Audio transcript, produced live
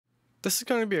This is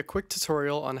going to be a quick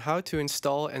tutorial on how to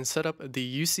install and set up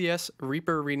the UCS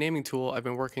Reaper renaming tool I've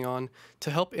been working on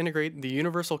to help integrate the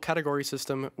universal category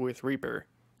system with Reaper.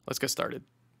 Let's get started.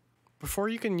 Before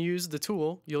you can use the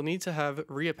tool, you'll need to have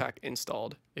ReaPack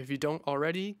installed. If you don't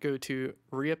already, go to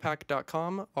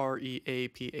reapack.com,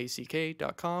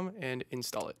 reapack.com, and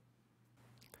install it.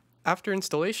 After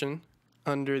installation,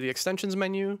 under the extensions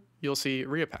menu, you'll see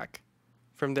ReaPack.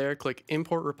 From there, click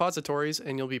Import Repositories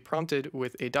and you'll be prompted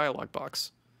with a dialog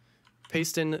box.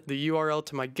 Paste in the URL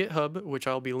to my GitHub, which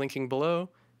I'll be linking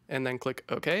below, and then click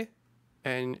OK,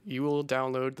 and you will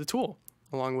download the tool,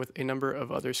 along with a number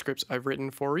of other scripts I've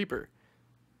written for Reaper.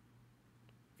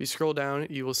 If you scroll down,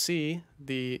 you will see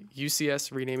the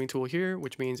UCS renaming tool here,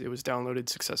 which means it was downloaded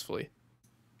successfully.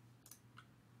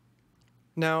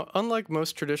 Now, unlike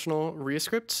most traditional Ria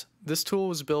scripts, this tool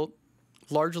was built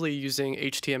largely using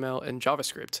HTML and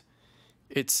JavaScript.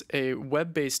 It's a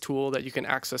web-based tool that you can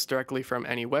access directly from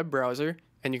any web browser,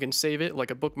 and you can save it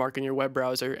like a bookmark in your web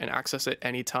browser and access it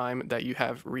anytime that you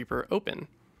have Reaper open.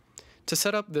 To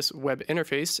set up this web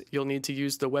interface, you'll need to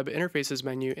use the Web Interfaces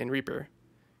menu in Reaper.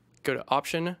 Go to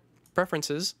Option,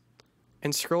 Preferences,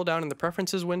 and scroll down in the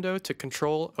Preferences window to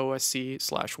Control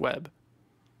OSC/Web.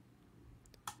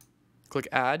 Click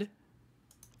Add,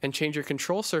 and change your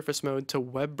control surface mode to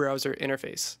Web Browser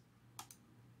Interface.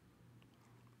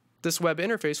 This web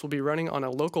interface will be running on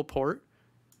a local port,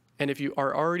 and if you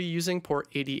are already using port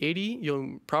 8080,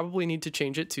 you'll probably need to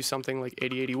change it to something like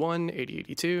 8081,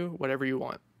 8082, whatever you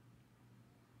want.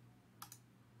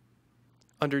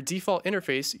 Under Default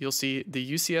Interface, you'll see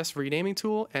the UCS Renaming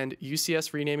Tool and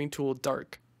UCS Renaming Tool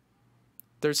Dark.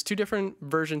 There's two different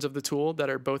versions of the tool that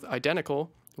are both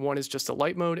identical. One is just a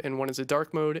light mode and one is a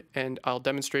dark mode, and I'll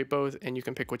demonstrate both and you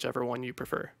can pick whichever one you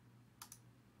prefer.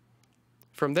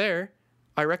 From there,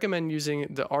 I recommend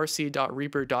using the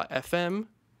rc.reaper.fm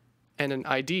and an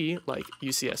ID like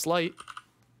UCS Lite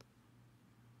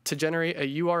to generate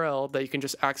a URL that you can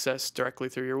just access directly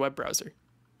through your web browser.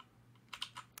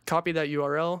 Copy that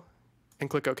URL and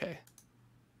click OK.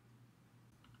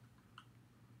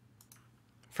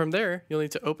 From there, you'll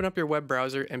need to open up your web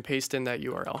browser and paste in that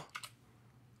URL.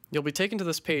 You'll be taken to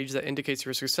this page that indicates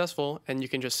you're successful, and you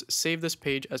can just save this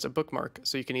page as a bookmark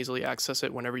so you can easily access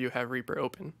it whenever you have Reaper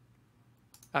open.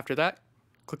 After that,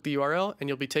 click the URL and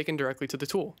you'll be taken directly to the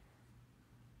tool.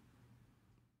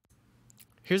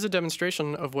 Here's a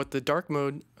demonstration of what the dark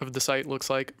mode of the site looks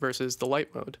like versus the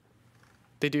light mode.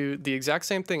 They do the exact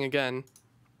same thing again,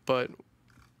 but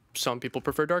some people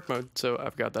prefer dark mode, so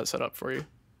I've got that set up for you.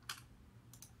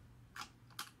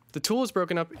 The tool is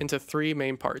broken up into three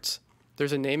main parts.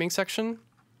 There's a naming section,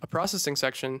 a processing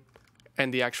section,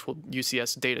 and the actual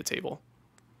UCS data table.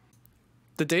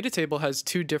 The data table has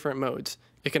two different modes.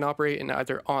 It can operate in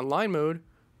either online mode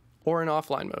or in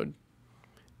offline mode.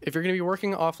 If you're going to be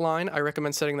working offline, I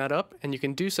recommend setting that up, and you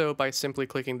can do so by simply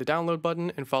clicking the download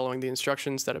button and following the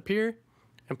instructions that appear,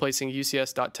 and placing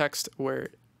ucs.txt where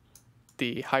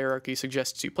the hierarchy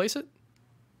suggests you place it.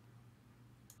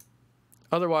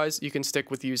 Otherwise, you can stick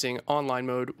with using online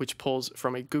mode, which pulls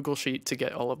from a Google Sheet to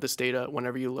get all of this data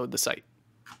whenever you load the site.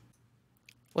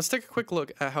 Let's take a quick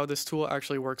look at how this tool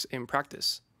actually works in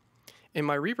practice. In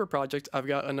my Reaper project, I've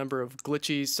got a number of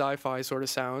glitchy sci-fi sort of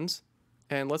sounds,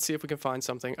 and let's see if we can find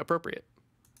something appropriate.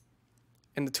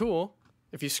 In the tool,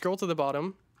 if you scroll to the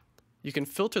bottom, you can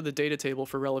filter the data table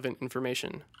for relevant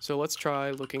information. So let's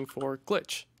try looking for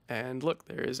glitch. And look,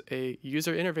 there is a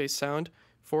user interface sound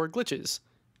for glitches,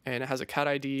 and it has a cat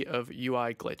ID of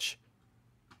UI glitch.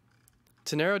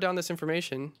 To narrow down this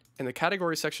information, in the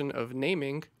category section of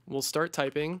naming, we'll start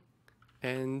typing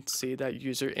and see that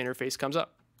user interface comes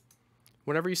up.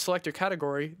 Whenever you select your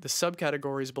category, the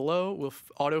subcategories below will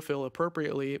autofill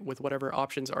appropriately with whatever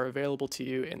options are available to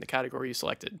you in the category you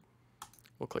selected.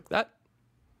 We'll click that.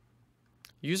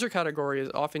 User category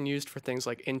is often used for things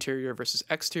like interior versus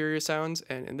exterior sounds,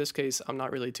 and in this case, I'm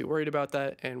not really too worried about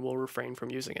that, and we'll refrain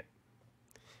from using it.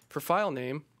 For file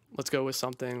name, let's go with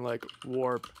something like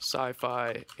Warp,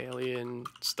 Sci-Fi, Alien,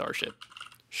 Starship.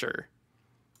 Sure.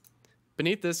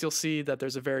 Beneath this, you'll see that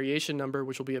there's a variation number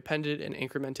which will be appended and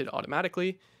incremented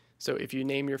automatically. So if you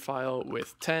name your file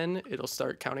with 10, it'll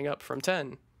start counting up from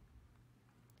 10.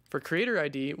 For creator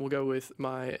ID, we'll go with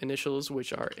my initials,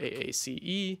 which are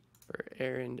AACE, for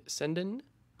Aaron Senden.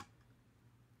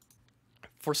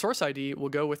 For source ID, we'll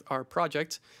go with our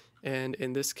project. And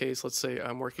in this case, let's say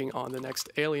I'm working on the next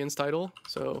Aliens title,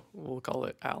 so we'll call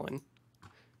it Alan.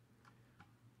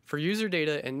 For user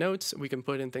data and notes, we can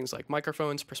put in things like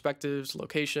microphones, perspectives,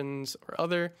 locations, or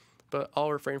other, but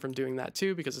I'll refrain from doing that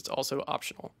too because it's also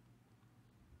optional.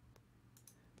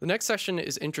 The next section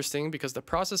is interesting because the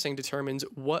processing determines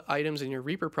what items in your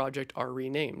Reaper project are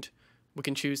renamed. We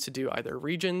can choose to do either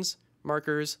regions,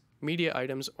 markers, media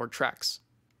items, or tracks.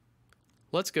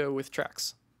 Let's go with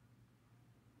tracks.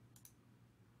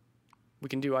 We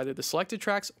can do either the selected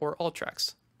tracks or all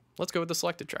tracks. Let's go with the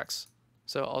selected tracks.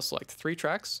 So I'll select 3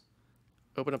 tracks,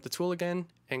 open up the tool again,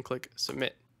 and click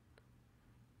Submit.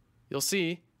 You'll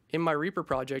see in my Reaper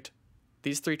project,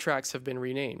 these 3 tracks have been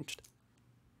renamed.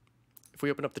 If we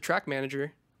open up the track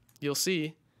manager, you'll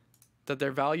see that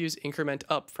their values increment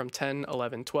up from 10,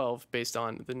 11, 12 based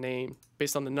on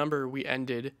the number we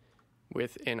ended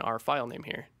with in our file name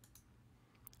here.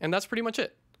 And that's pretty much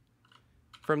it.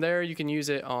 From there, you can use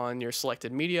it on your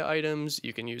selected media items,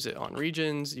 you can use it on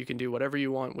regions, you can do whatever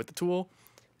you want with the tool,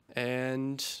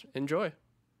 and enjoy.